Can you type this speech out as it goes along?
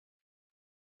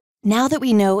Now that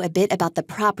we know a bit about the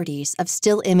properties of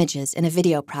still images in a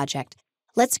video project,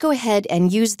 let's go ahead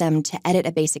and use them to edit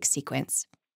a basic sequence.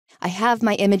 I have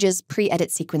my images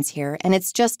pre-edit sequence here, and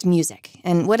it's just music.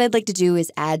 And what I'd like to do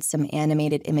is add some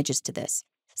animated images to this.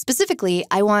 Specifically,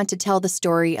 I want to tell the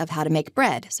story of how to make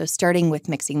bread. So starting with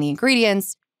mixing the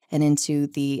ingredients, and into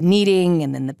the kneading,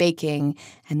 and then the baking,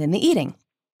 and then the eating.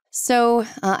 So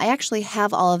I actually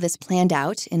have all of this planned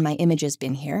out in my images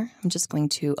bin here. I'm just going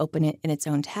to open it in its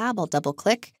own tab. I'll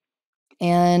double-click.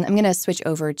 And I'm going to switch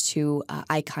over to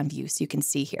icon view so you can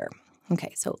see here.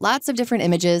 Okay, so lots of different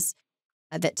images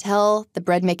that tell the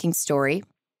bread-making story.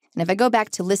 And if I go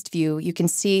back to list view, you can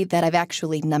see that I've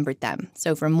actually numbered them.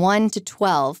 So from 1 to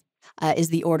 12 is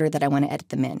the order that I want to edit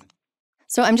them in.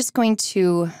 So I'm just going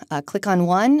to click on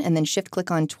 1 and then shift-click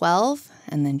on 12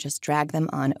 and then just drag them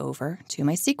on over to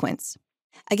my sequence.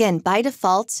 Again, by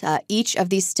default, each of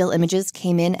these still images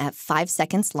came in at 5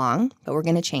 seconds long, but we're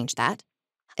going to change that.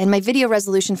 And my video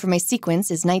resolution for my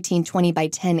sequence is 1920 by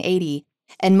 1080,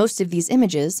 and most of these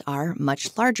images are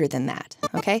much larger than that,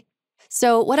 okay?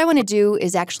 So what I want to do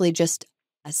is actually just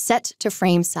set to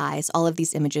frame size all of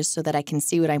these images so that I can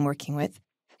see what I'm working with.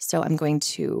 So I'm going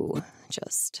to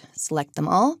just select them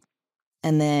all,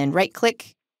 and then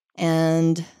right-click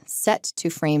and set to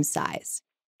frame size.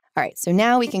 All right, so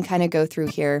now we can kind of go through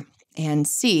here and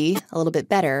see a little bit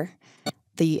better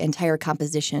the entire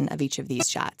composition of each of these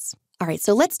shots. All right,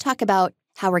 so let's talk about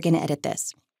how we're going to edit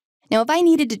this. Now, if I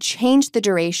needed to change the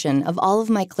duration of all of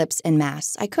my clips en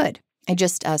masse, I could. I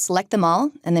just select them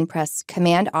all and then press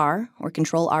Command-R or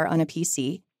Control-R on a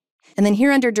PC. And then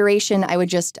here under duration, I would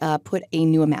just put a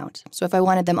new amount. So if I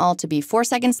wanted them all to be 4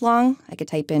 seconds long, I could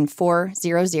type in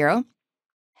 400.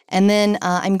 And then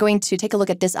I'm going to take a look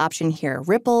at this option here,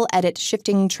 Ripple Edit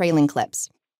Shifting Trailing Clips.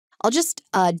 I'll just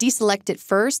deselect it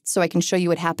first so I can show you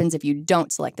what happens if you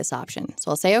don't select this option.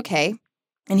 So I'll say OK.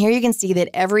 And here you can see that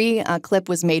every clip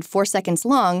was made 4 seconds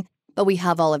long, but we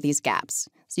have all of these gaps.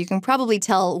 So you can probably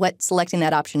tell what selecting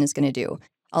that option is going to do.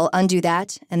 I'll undo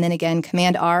that, and then again,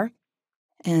 Command-R.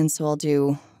 And so I'll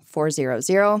do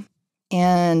 400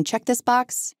 and check this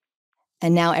box,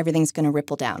 and now everything's going to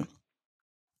ripple down.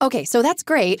 Okay, so that's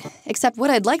great, except what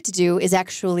I'd like to do is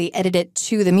actually edit it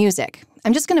to the music.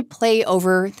 I'm just going to play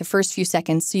over the first few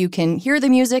seconds so you can hear the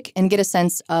music and get a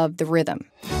sense of the rhythm.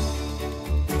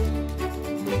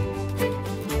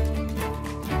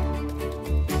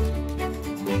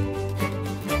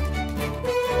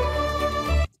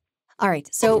 All right,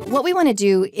 so what we want to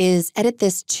do is edit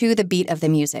this to the beat of the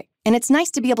music. And it's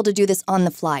nice to be able to do this on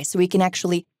the fly so we can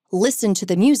actually listen to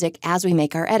the music as we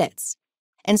make our edits.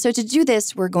 And so to do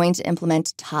this, we're going to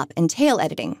implement top and tail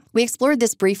editing. We explored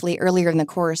this briefly earlier in the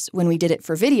course when we did it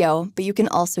for video, but you can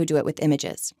also do it with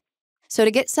images. So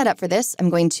to get set up for this, I'm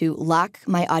going to lock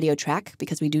my audio track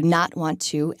because we do not want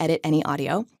to edit any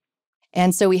audio.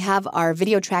 And so we have our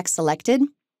video track selected.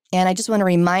 And I just want to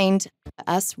remind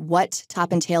us what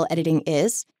top and tail editing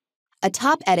is. A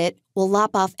top edit will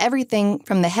lop off everything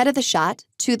from the head of the shot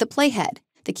to the playhead.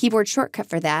 The keyboard shortcut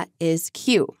for that is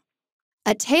Q.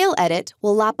 A tail edit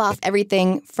will lop off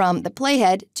everything from the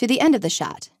playhead to the end of the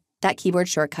shot. That keyboard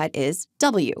shortcut is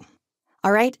W.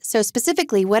 All right, so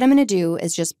specifically what I'm going to do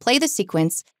is just play the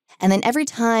sequence, and then every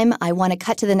time I want to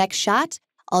cut to the next shot,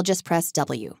 I'll just press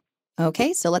W.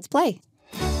 Okay, so let's play.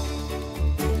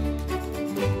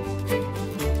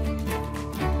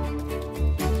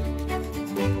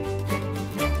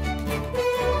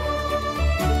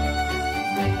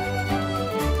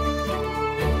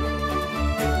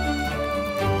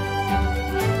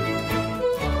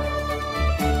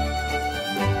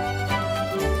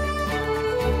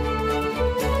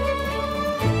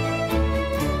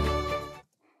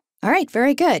 All right,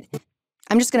 very good.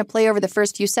 I'm just going to play over the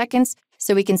first few seconds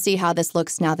so we can see how this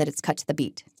looks now that it's cut to the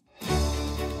beat.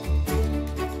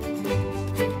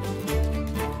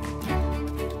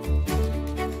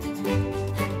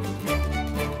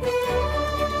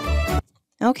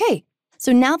 Okay,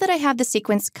 so now that I have the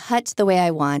sequence cut the way I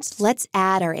want, let's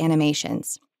add our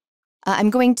animations.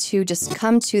 I'm going to just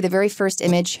come to the very first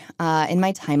image in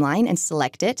my timeline and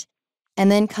select it,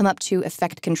 and then come up to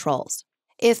Effect Controls.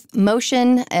 If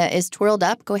motion is twirled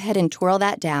up, go ahead and twirl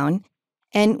that down.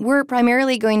 And we're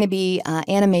primarily going to be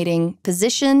animating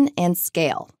position and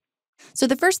scale. So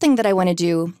the first thing that I want to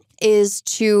do is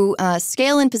to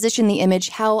scale and position the image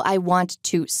how I want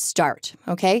to start,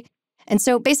 okay? And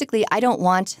so basically, I don't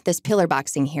want this pillar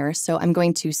boxing here, so I'm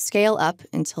going to scale up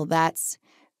until that's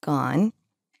gone.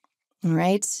 All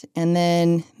right, and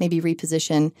then maybe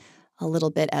reposition a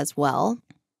little bit as well.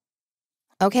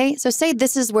 Okay, so say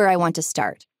this is where I want to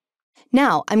start.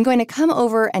 Now, I'm going to come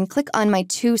over and click on my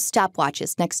two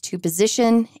stopwatches next to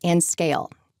position and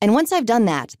scale. And once I've done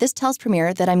that, this tells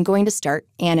Premiere that I'm going to start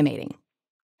animating.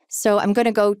 So I'm going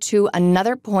to go to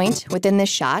another point within this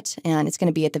shot, and it's going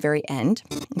to be at the very end.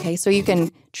 Okay, so you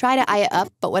can try to eye it up,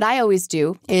 but what I always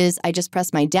do is I just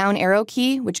press my down arrow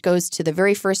key, which goes to the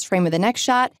very first frame of the next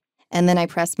shot, and then I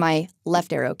press my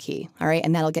left arrow key, all right,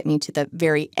 and that'll get me to the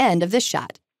very end of this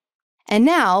shot. And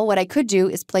now what I could do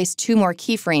is place two more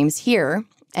keyframes here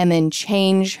and then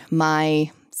change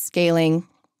my scaling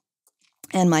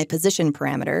and my position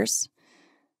parameters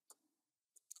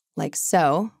like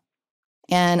so.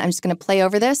 And I'm just going to play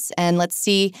over this and let's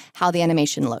see how the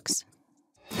animation looks.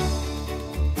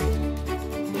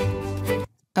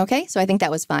 Okay, so I think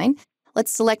that was fine.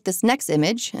 Let's select this next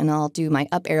image and I'll do my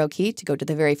up arrow key to go to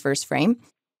the very first frame.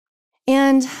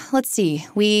 And let's see,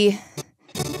 we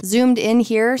zoomed in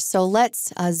here, so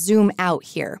let's zoom out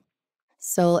here.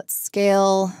 So let's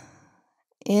scale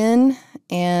in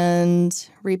and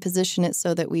reposition it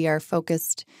so that we are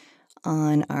focused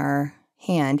on our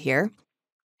hand here.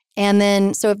 And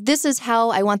then, so if this is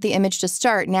how I want the image to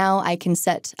start, now I can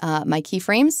set my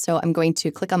keyframes. So I'm going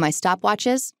to click on my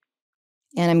stopwatches,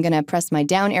 and I'm going to press my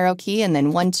down arrow key and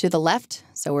then one to the left.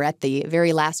 So we're at the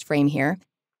very last frame here.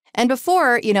 And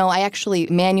before, I actually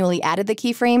manually added the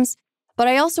keyframes, but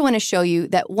I also want to show you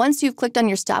that once you've clicked on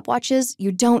your stopwatches,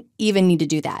 you don't even need to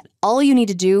do that. All you need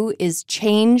to do is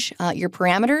change your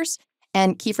parameters,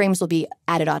 and keyframes will be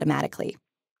added automatically.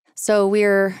 So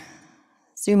we're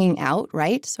zooming out,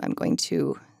 right? So I'm going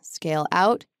to scale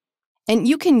out. And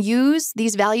you can use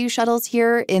these value shuttles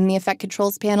here in the Effect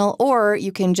Controls panel, or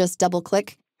you can just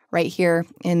double-click right here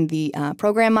in the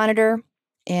Program Monitor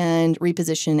and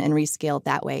reposition and rescale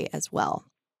that way as well.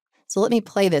 So let me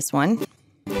play this one.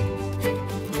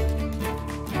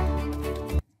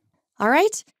 All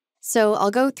right, so I'll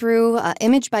go through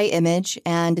image by image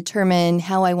and determine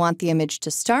how I want the image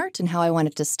to start and how I want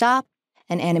it to stop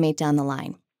and animate down the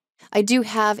line. I do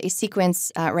have a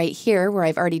sequence right here where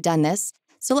I've already done this.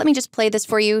 So let me just play this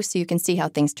for you so you can see how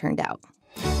things turned out.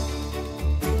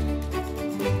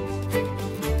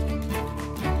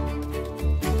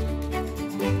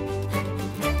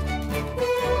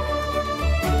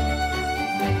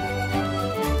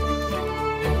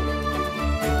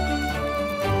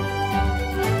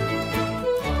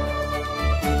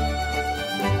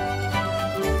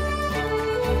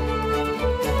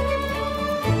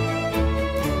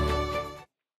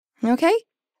 Okay,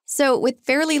 so with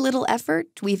fairly little effort,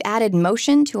 we've added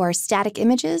motion to our static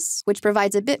images, which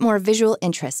provides a bit more visual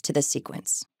interest to this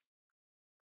sequence.